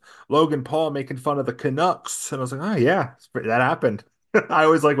video of Logan Paul making fun of the Canucks," and I was like, "Oh yeah, that happened." I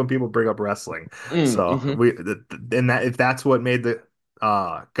always like when people bring up wrestling. So mhm. and that if that's what made the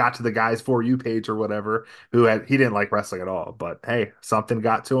got to the guys for you page or whatever, he didn't like wrestling at all, but hey, something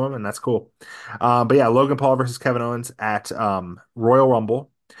got to him, and that's cool. But yeah, Logan Paul versus Kevin Owens at Royal Rumble.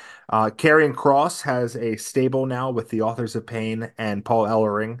 Karrion Kross has a stable now with the Authors of Pain and Paul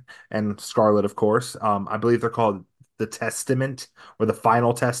Ellering and Scarlett, of course. I believe they're called the Testament or the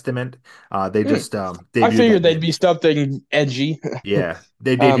Final Testament. They just I debuted that figured they'd name. be something edgy. Yeah,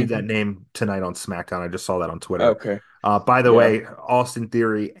 they debuted Um. that name tonight on SmackDown. I just saw that on Twitter. Okay. By the Yeah. way, Austin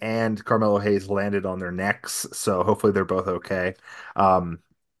Theory and Carmelo Hayes landed on their necks, so hopefully they're both okay. Um,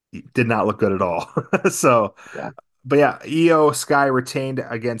 did not look good at all. So, Yeah. but yeah, Io Sky retained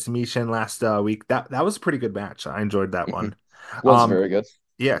against Michin last week. That was a pretty good match. I enjoyed that Mhm. one. Was Um, very good.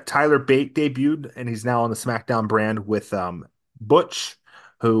 yeah, Tyler Bate debuted, and he's now on the SmackDown brand with Butch,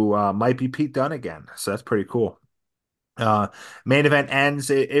 who might be Pete Dunne again. So that's pretty cool. Uh, Main event ends.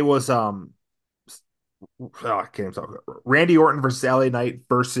 It was I can't even talk. Randy Orton versus LA Knight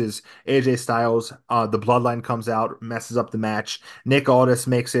versus AJ Styles. The Bloodline comes out, messes up the match. Nick Aldis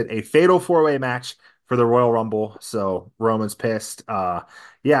makes it a fatal four-way match for the Royal Rumble. So Roman's pissed.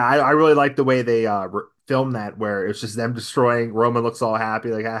 Yeah, I really like the way they filmed that, where it's just them destroying. Roman looks all happy,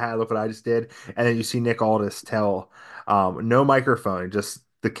 like, haha, look what I just did. And then you see Nick Aldis tell, no microphone, just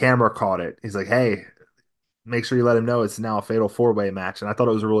the camera caught it. He's like, hey, make sure you let him know it's now a fatal four-way match. And I thought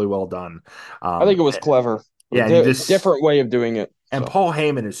it was really well done. I think it was clever. Yeah, and you just Different way of doing it. and So Paul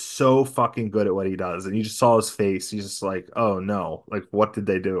Heyman is so fucking good at what he does, and you just saw his face. He's just like, "Oh no, like what did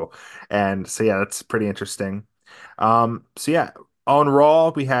they do?" And so yeah, that's pretty interesting. So yeah, on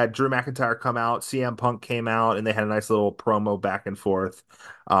Raw we had Drew McIntyre come out, CM Punk came out, and they had a nice little promo back and forth.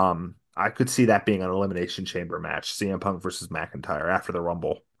 I could see that being an elimination chamber match, CM Punk versus McIntyre after the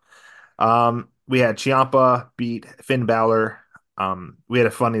Rumble. We had Ciampa beat Finn Balor. We had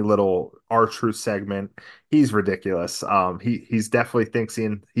a funny little R-Truth segment. He's ridiculous. He's definitely thinks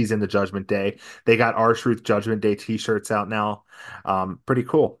he's in the Judgment Day. They got R-Truth Judgment Day t-shirts out now. Pretty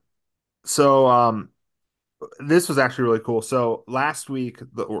cool. So this was actually really cool. So last week,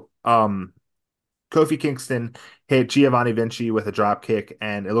 Kofi Kingston hit Giovanni Vinci with a drop kick,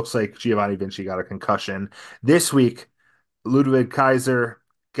 and it looks like Giovanni Vinci got a concussion. This week, Ludwig Kaiser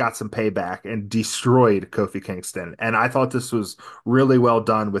got some payback and destroyed Kofi Kingston. And I thought this was really well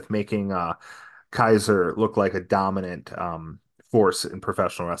done with making Kaiser look like a dominant force in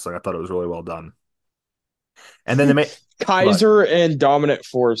professional wrestling. I thought it was really well done. And then they made Kaiser and Dominant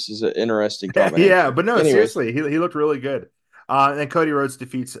Force is an interesting combination. yeah, but no, Anyways. seriously, he looked really good. And then Cody Rhodes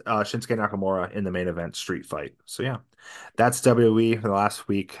defeats Shinsuke Nakamura in the main event street fight. So yeah, that's WWE for the last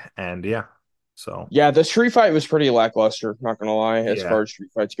week, and yeah, so Yeah, the street fight was pretty lackluster, not gonna lie, as Yeah. far as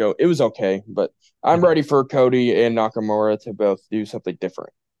street fights go. It was okay, but I'm Mhm. ready for Cody and Nakamura to both do something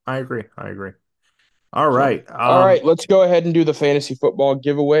different. I agree. All right, All right, let's go ahead and do the fantasy football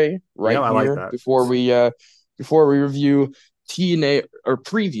giveaway right I like here that. before we review TNA or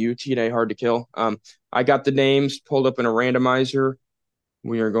preview TNA Hard to Kill. I got the names pulled up in a randomizer.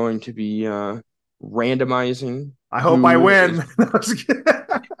 We are going to be randomizing. I hope I who win. is- No, I'm just kidding.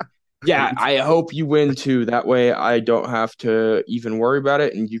 Yeah, I hope you win too. That way I don't have to even worry about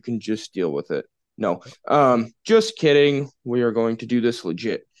it and you can just deal with it. No, just kidding. We are going to do this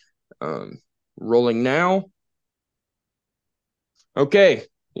legit. Rolling now. Okay,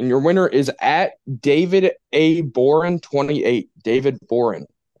 and your winner is at David A. Boren 28. David Boren.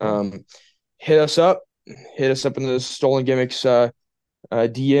 Hit us up in the Stolen Gimmicks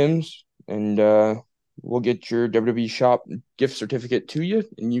DMs, and we'll get your WWE shop gift certificate to you,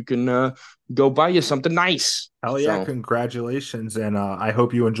 and you can go buy you something nice. Hell yeah, So, congratulations. And I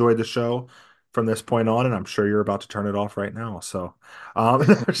hope you enjoyed the show from this point on, and I'm sure you're about to turn it off right now. So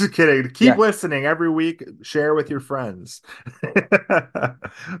just kidding. Keep Yeah. listening every week, share with your friends.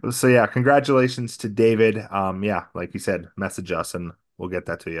 So yeah, congratulations to David. Yeah, like you said, message us and we'll get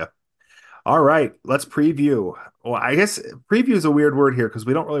that to you. All right, let's preview. Well, I guess preview is a weird word here because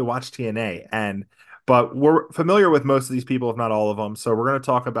we don't really watch TNA, but we're familiar with most of these people, if not all of them. So we're going to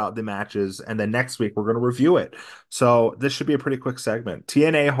talk about the matches, and then next week we're going to review it. So this should be a pretty quick segment.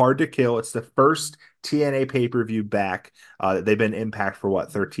 TNA Hard to Kill. It's the first TNA pay-per-view back. They've been Impact for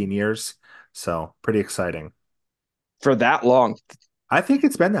what, 13 years? So pretty exciting. for that long. I think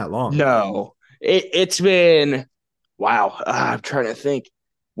it's been that long. No, it's been wow. I'm trying to think.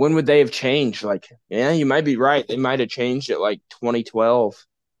 When would they have changed? Like, yeah, you might be right. They might have changed it like 2012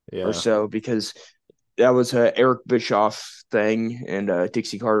 Yeah. or so because that was a Eric Bischoff thing and a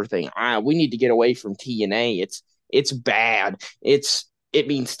Dixie Carter thing. We need to get away from TNA. It's bad. It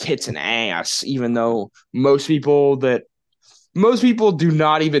means tits and ass. Even though most people do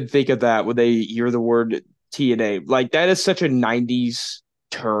not even think of that when they hear the word TNA. Like that is such a '90s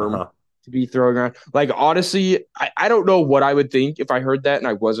term. Uh-huh. To be throwing around. Like, honestly, I don't know what I would think if I heard that and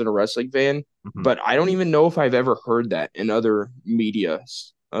I wasn't a wrestling fan, Mhm. but I don't even know if I've ever heard that in other media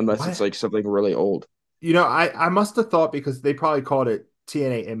unless What? it's like something really old. I must have thought because they probably called it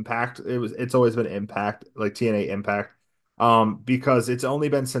TNA Impact. It's always been Impact, like TNA Impact. Because it's only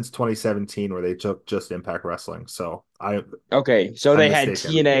been since 2017 where they took just Impact Wrestling. So Okay, so I'm they had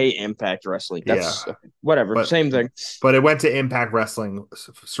mistaken. TNA Impact Wrestling. That's Yeah. okay, whatever, But same thing. but it went to Impact Wrestling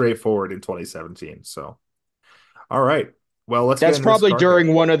straightforward in 2017. So all right. Well, let's get That's into this probably card here.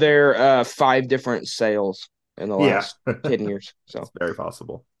 during one of their 5 different sales in the Yeah. last 10 years. So It's very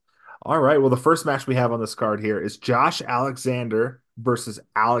possible. All right. Well, the first match we have on this card here is Josh Alexander versus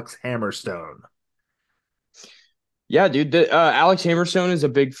Alex Hammerstone. yeah, dude. Alex Hammerstone is a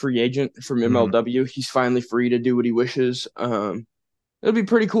big free agent from Mhm. MLW. He's finally free to do what he wishes. It'll be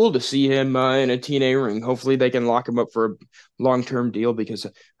pretty cool to see him in a TNA ring. Hopefully, they can lock him up for a long-term deal because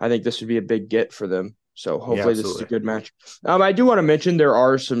I think this would be a big get for them. So hopefully, this is a absolutely. good match. I do want to mention there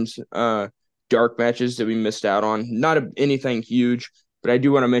are some dark matches that we missed out on. Not anything huge, but I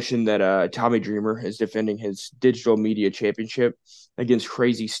do want to mention that Tommy Dreamer is defending his digital media championship against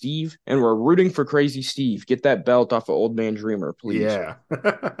Crazy Steve, and we're rooting for Crazy Steve. Get that belt off of Old Man Dreamer, please. Yeah.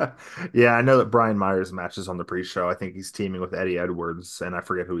 Yeah, I know that Brian Myers matches on the pre-show. I think he's teaming with Eddie Edwards, and I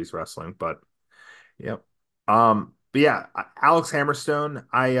forget who he's wrestling, but yep. But yeah, Alex Hammerstone,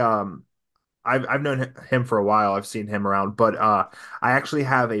 I've known him for a while. I've seen him around, but I actually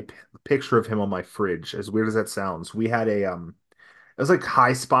have a picture of him on my fridge. As weird as that sounds, we had it was like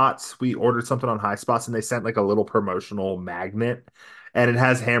High Spots. We ordered something on High Spots, and they sent like a little promotional magnet, and it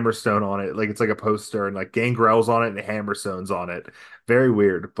has Hammerstone on it. Like it's like a poster, and like Gangrel's on it, and Hammerstone's on it. Very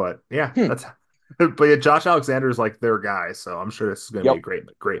weird, but yeah, Hmm. that's But yeah, Josh Alexander is like their guy, so I'm sure this is going to be a Yep.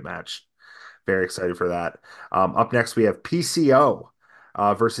 great match. Very excited for that. Up next, we have PCO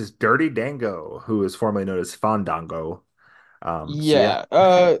versus Dirty Dango, who is formerly known as Fandango. So yeah,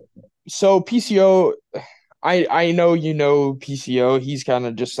 Yeah. So PCO, I know you know PCO. He's kind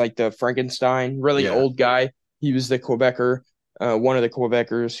of just like the Frankenstein, really yeah, old guy. He was the Quebecer, one of the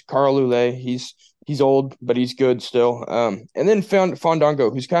Quebecers. Carl Lule, he's old, but he's good still. And then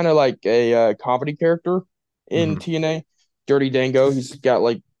Fandango, who's kind of like a comedy character in hmm TNA. Dirty Dango, he's got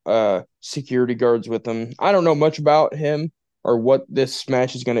like security guards with him. I don't know much about him or what this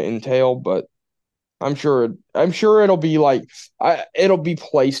match is going to entail, but I'm sure it'll be like it'll be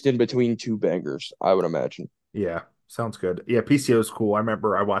placed in between two bangers, I would imagine. yeah. Sounds good. Yeah, PCO is cool. I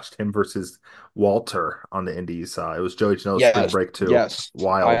remember I watched him versus Walter on the Indies. It was Joey Janela's spring Yes, break too. yes.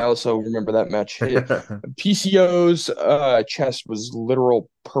 I Wild. also remember that match. PCO's chest was literal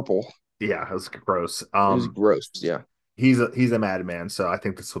purple. Yeah, it was gross. It was gross. Yeah. He's a madman, so I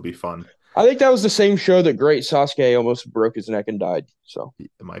think this will be fun. I think that was the same show that Great Sasuke almost broke his neck and died. So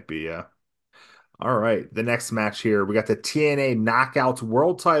It might be, yeah. All right, the next match here, we got the TNA Knockouts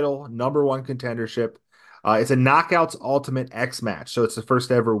World Title #1 contendership. It's a Knockouts Ultimate X match, so it's the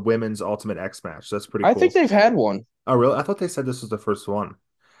first ever women's Ultimate X match. So that's pretty I think cool. they've had one. Oh, really? I thought they said this was the first one,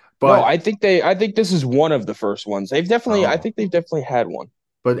 No, but I think this is one of the first ones. I oh, think they've definitely had one.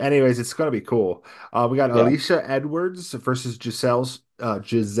 but anyways, it's gonna be cool. We got Yeah. Alicia Edwards versus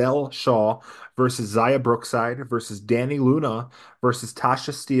Giselle Shaw versus Zaya Brookside versus Danny Luna versus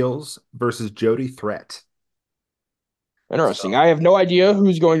Tasha Steeles versus Jody Threat. Interesting. So I have no idea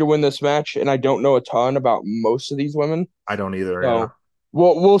who's going to win this match, and I don't know a ton about most of these women. I don't either. Yeah. So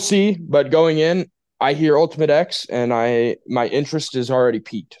we'll see. But going in, I hear Ultimate X, and my interest is already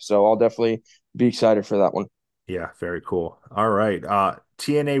peaked. So I'll definitely be excited for that one. Yeah, very cool. All right.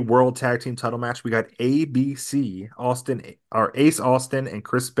 TNA World Tag Team Title match. We got ABC Austin or Ace Austin and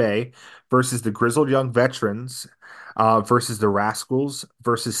Chris Bay versus the Grizzled Young Veterans versus the Rascals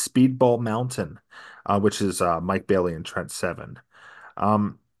versus Speedball Mountain, which is Mike Bailey and Trent Seven.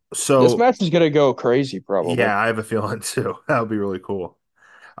 Um, This so match is gonna go crazy, probably. yeah, I have a feeling too. That would be really cool.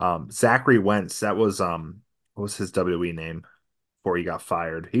 Zachary Wentz, that was what was his WWE name before he got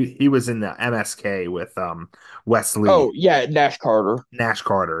fired? He was in the MSK with Oh Wesley. yeah, Nash Carter. Nash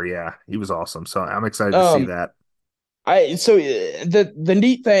Carter, yeah, he was awesome. So I'm excited to see Um, that. the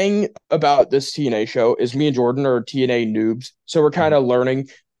neat thing about this TNA show is me and Jordan are TNA noobs, so we're kind Mhm. of learning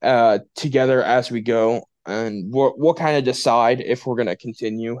together as we go, and we'll kind of decide if we're gonna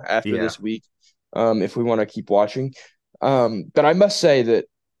continue after Yeah, this week, if we want to keep watching. But I must say that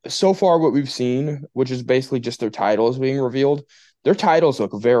so far what we've seen, which is basically just their titles being revealed, their titles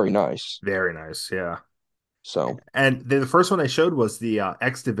look very nice. very nice. Yeah, So and the first one they showed was the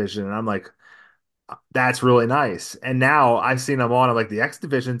X Division, and I'm like, that's really nice. And now I've seen them on. I'm like, the X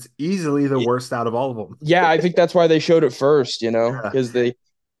Division's easily the worst out of all of them. yeah, I think that's why they showed it first, Yeah, because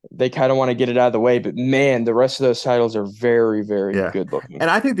they kind of want to get it out of the way. But man, the rest of those titles are very, very yeah. good looking. And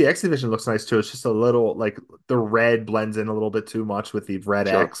I think the X Division looks nice too. It's just a little like the red blends in a little bit too much with the red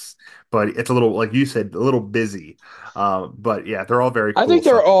Sure. X, but it's a little, like you said, a little busy. But yeah, they're all very I cool. think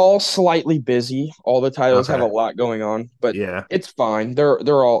they're So all slightly busy. All the titles have a okay, lot going on, but yeah. it's fine. They're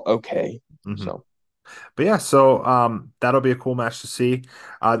all okay. hmm So But yeah, so that'll be a cool match to see.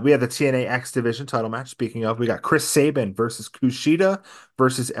 We have the TNA X Division title match. Speaking of, we got Chris Sabin versus Kushida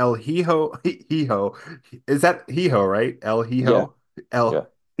versus El Hijo. Hijo. Is that Hijo, right? El yeah, Hijo? El. yeah.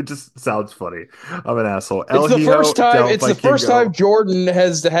 It just sounds funny. I'm an asshole. El Hijo del It's the first time Vikingo. Jordan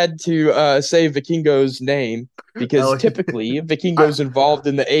has had to say Vikingo's name because El. typically I, Vikingo's involved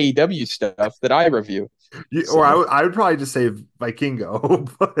in the AEW stuff that I review. or So I would probably just say Vikingo,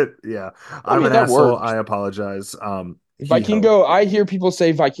 but yeah, I I'm an mean that asshole. works. I apologize. Hijo. Vikingo, I hear people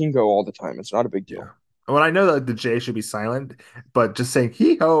say Vikingo all the time. It's not a big Yeah. deal. Well, I know that the J should be silent, but just saying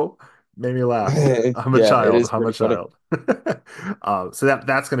hee ho made me laugh. I'm a Yeah, it child. is I'm a pretty funny. child. So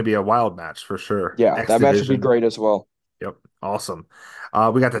that's going to be a wild match for sure. Yeah, X that match would be Division. great as well. Yep. Awesome.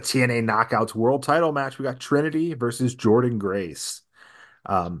 We got the TNA Knockouts World Title match. We got Trinity versus Jordan Grace.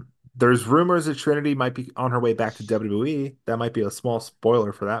 There's rumors that Trinity might be on her way back to WWE. That might be a small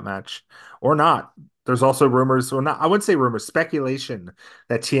spoiler for that match, or not. There's also rumors, or not. I wouldn't say rumors, speculation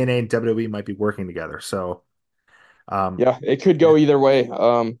that TNA and WWE might be working together. So, um, Yeah, it could yeah, go either way.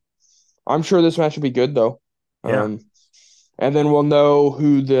 I'm sure this match will be good though. yeah. Um, and then we'll know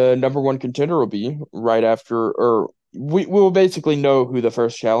who the #1 contender will be right after, or we will basically know who the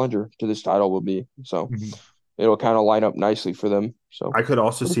first challenger to this title will be. So Mhm. it'll kind of line up nicely for them. So I could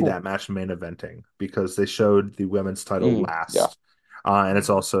also pretty see cool. that match main eventing because they showed the women's title Yeah. last, and it's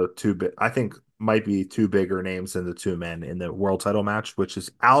also two bit. I think might be two bigger names than the two men in the world title match, which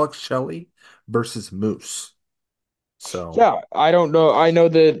is Alex Shelley versus Moose. So Yeah, I don't know. I know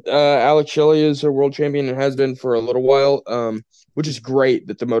that Alex Shelley is a world champion and has been for a little while, which is great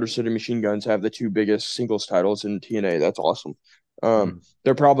that the Motor City Machine Guns have the two biggest singles titles in TNA. That's awesome.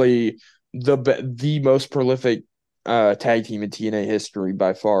 They're probably the most prolific tag team in TNA history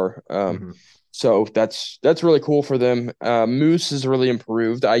by far. So that's really cool for them. Moose has really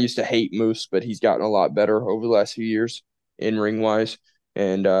improved. I used to hate Moose, but he's gotten a lot better over the last few years in ring wise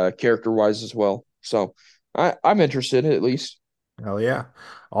and character wise as well. So I'm interested at least. hell yeah.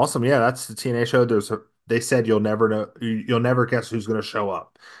 Awesome. Yeah, that's the TNA show. They said you'll never know, you'll never guess who's going to show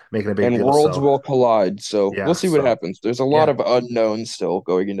up, making a big And deal. worlds So will collide. So yeah, we'll see what so happens. There's a lot yeah, of unknowns still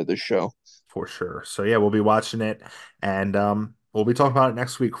going into this show. for sure. So yeah, we'll be watching it, and we'll be talking about it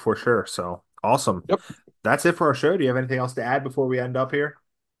next week for sure. So awesome. Yep. That's it for our show. Do you have anything else to add before we end up here?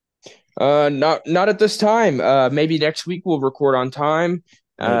 Not at this time. Maybe next week we'll record on time.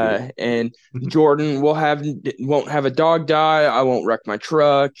 Maybe. And Jordan won't have a dog die. I won't wreck my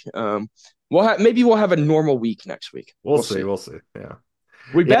truck. We'll have a normal week next week. We'll see. We'll see. Yeah.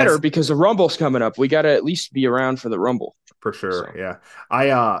 We better Yes. because the Rumble's coming up. We got to at least be around for the Rumble. For sure. So.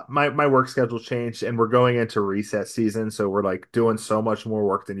 Yeah. My work schedule changed and we're going into reset season, so we're like doing so much more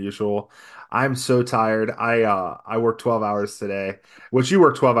work than usual. I'm so tired. I work 12 hours today, which you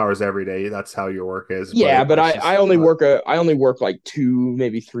work 12 hours every day. That's how your work is. Yeah, but it's just, I only work like 2,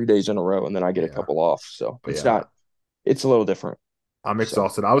 maybe 3 days in a row, and then I get a couple off. So it's a little different. I'm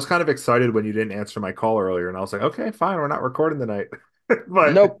exhausted. I was kind of excited when you didn't answer my call earlier, and I was like, okay, fine, we're not recording tonight.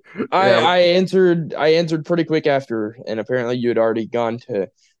 But nope. yeah. I answered pretty quick after, and apparently you had already gone to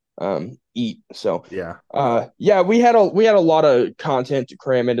eat. So yeah, we had a lot of content to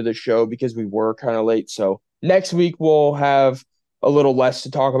cram into the show because we were kind of late. So next week we'll have a little less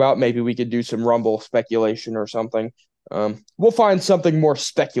to talk about. Maybe we could do some Rumble speculation or something. We'll find something more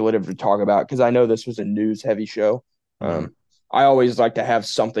speculative to talk about because I know this was a news heavy show. I always like to have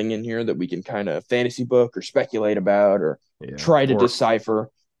something in here that we can kind of fantasy book or speculate about or try to decipher.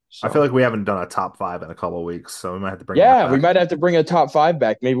 So. I feel like we haven't done a top 5 in a couple of weeks, so we might have to bring we might have to bring a top 5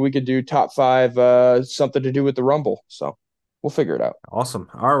 back. Maybe we could do top 5 something to do with the Rumble. So we'll figure it out. Awesome.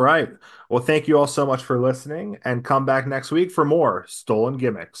 All right. Well, thank you all so much for listening, and come back next week for more Stolen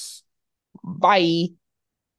Gimmicks. Bye.